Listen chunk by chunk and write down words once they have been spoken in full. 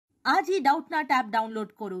আজই Doubtnut app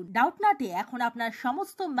download করুন। ডাউটনাটে এখন আপনার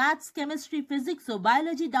সমস্ত ম্যাথস, কেমিস্ট্রি, ফিজিক্স ও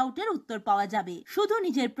বায়োলজি ডাউটের উত্তর পাওয়া যাবে। শুধু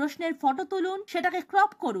নিজের প্রশ্নের ফটো তুলুন, সেটাকে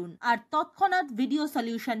ক্রপ করুন আর তৎক্ষণাৎ ভিডিও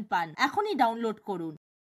সলিউশন পান। এখনই ডাউনলোড করুন।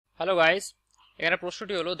 হ্যালো গাইস, এখানে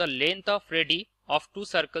প্রশ্নটি হলো the length of ready of two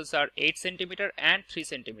circles R 8 centimetre and 3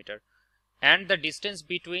 centimetre and the distance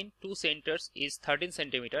between two centers is 13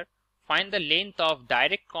 centimeter. Find the length of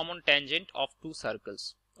direct common tangent of two circles.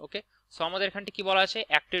 Okay, so আমাদের এখানটা কি বলা আছে,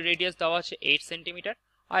 একটির radius দেওয়া আছে 8 centimetre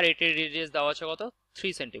আর এটির radius দেওয়া আছে কত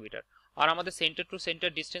 3 সেন্টিমিটার, আর আমাদের সেন্টার টু সেন্টার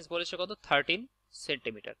ডিস্টেন্স বলেছে কত 13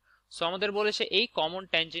 সেন্টিমিটার। সো আমাদের বলেছে এই কমন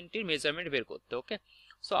ট্যানজেন্টটির মেজারমেন্ট বের করতে। ওকে,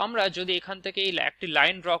 সো আমরা যদি এখান থেকে এই একটি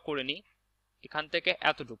লাইন ড্র করে নিই এখান থেকে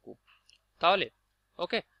এতটুকু, তাহলে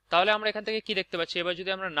ওকে, তাহলে আমরা এখান থেকে কি দেখতে পাচ্ছি, এবার যদি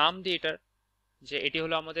আমরা নাম দিই এটার, যে এটি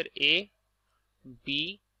হলো আমাদের এ, বি,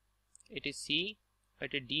 এটি সি,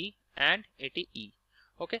 এটি ডি অ্যান্ড এটি ই।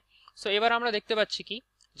 ওকে, সো এবার আমরা দেখতে পাচ্ছি কি,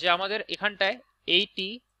 যে আমাদের এখানটায় এইটি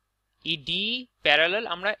ই ডি প্যারালাল,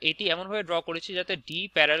 আমরা এটি এমন ভাবে ড্র করেছি যাতে ডি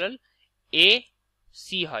প্যারালাল এ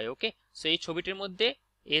সি হয়। ওকে, সো এই ছবিটির মধ্যে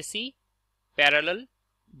এসি প্যারালাল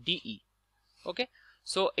ডিই। ওকে,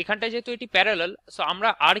 সো এখানটায় যেহেতু এটি প্যারালাল, সো আমরা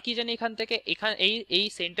আর কি জানি এখান থেকে, এখানে এই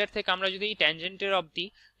সেন্টার থেকে আমরা যদি এই ট্যানজেন্টের অবধি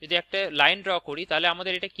যদি একটা লাইন ড্র করি তাহলে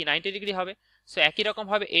আমাদের এটা কি 90 ডিগ্রি হবে। সো একই রকম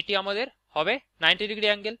ভাবে এটি আমাদের হবে 90 degree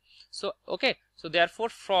angle. So okay, so therefore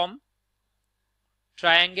from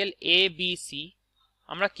triangle A B C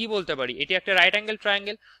আমরা কি বলতে পারি, এটি একটা right angle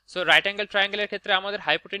triangle. So right angle ট্রায়াঙ্গেলের ক্ষেত্রে আমাদের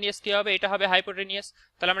হাইপোটেনিয়াস কি হবে, এটা হবে হাইপোটেনিয়াস।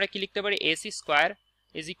 তাহলে আমরা কি লিখতে পারি, AC square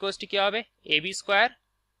is equals to কি হবে, AB square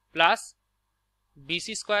plus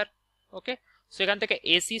BC square. ওকে, সো এখান থেকে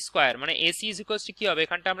এসি স্কোয়ার মানে এসি ইজ ইকুয়ালস টু কি হবে,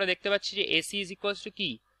 এখানটা আমরা দেখতে পাচ্ছি যে এসি ইজ ইকুয়ালস টু কি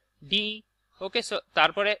ডি। ওকে, সো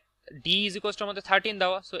তারপরে ডি ইজ ইকুয়ালস টু আমাদের 13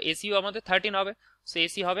 দেওয়া, সো এসিও আমাদের 13 হবে। সো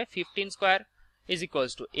এসি হবে 15 স্কোয়ার ইজ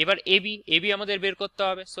ইকুয়ালস টু, এবার এবি, এবি আমাদের বের করতে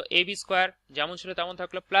হবে। সো এবি স্কোয়ার যেমন ছিল তেমন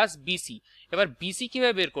থাকলো প্লাস বিসি। এবার বিসি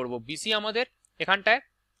কিভাবে বের করব, বিসি আমাদের এখানটায়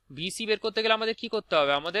বিসি বের করতে গেলে আমাদের কি করতে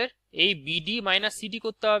হবে, আমাদের এই বিডি মাইনাস সিডি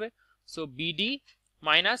করতে হবে। সো বিডি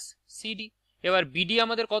মাইনাস সিডি, এবার বিডি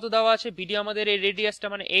আমাদের কত দেওয়া আছে, বিডি আমাদের এই রেডিয়াসটা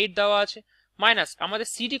মানে 8 দেওয়া আছে, মাইনাস আমাদের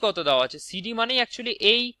সিডি কত দেওয়া আছে, সিডি মানেই অ্যাকচুয়ালি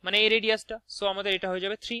এই মানে এই রেডিয়াসটা। সো আমাদের এটা হয়ে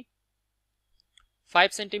যাবে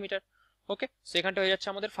 5 সেন্টিমিটার। ওকে, সো এখানটা হয়ে যাচ্ছে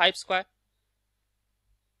আমাদের 5 স্কোয়ার।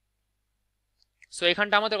 সো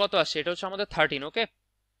এখানটা আমাদের কত আসছে, এটা হচ্ছে আমাদের 13। ওকে,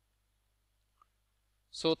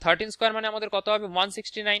 সো 13 স্কোয়ার মানে আমাদের কত হবে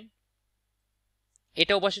 169,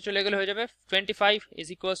 এটা ওপাশে চলে গেলে হয়ে যাবে 25 is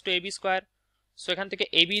equals to AB square. So এখান থেকে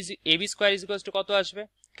AB square is equals to কত আসবে,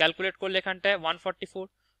 ক্যালকুলেট করলে এখানটায় 144।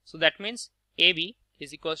 So that means AB is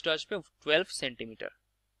equals to আসবে 12 সেন্টিমিটার।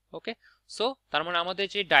 ওকে, সো তার মানে আমাদের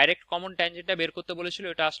যে ডাইরেক্ট কমন ট্যানজেন্টটা বের করতে বলেছিল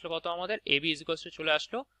এটা আসলো কত, আমাদের এবি ইজ ইকুয়ালস টু চলে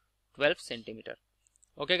আসলো 12 centimetre.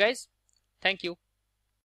 Okay guys, thank you.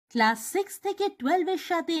 Class 6 থেকে 12 এর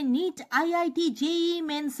সাথে নিট, আইআইটি, জেইই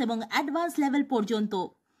মেন্স এবং অ্যাডভান্স লেভেল পর্যন্ত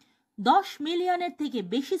 10 মিলিয়নের থেকে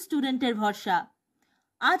বেশি স্টুডেন্টের ভরসা।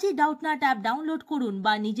 আজই ডাউটনাট অ্যাপ ডাউনলোড করুন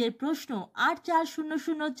বা নিজের প্রশ্ন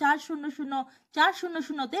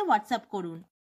 8400400400 তে হোয়াটসঅ্যাপ করুন।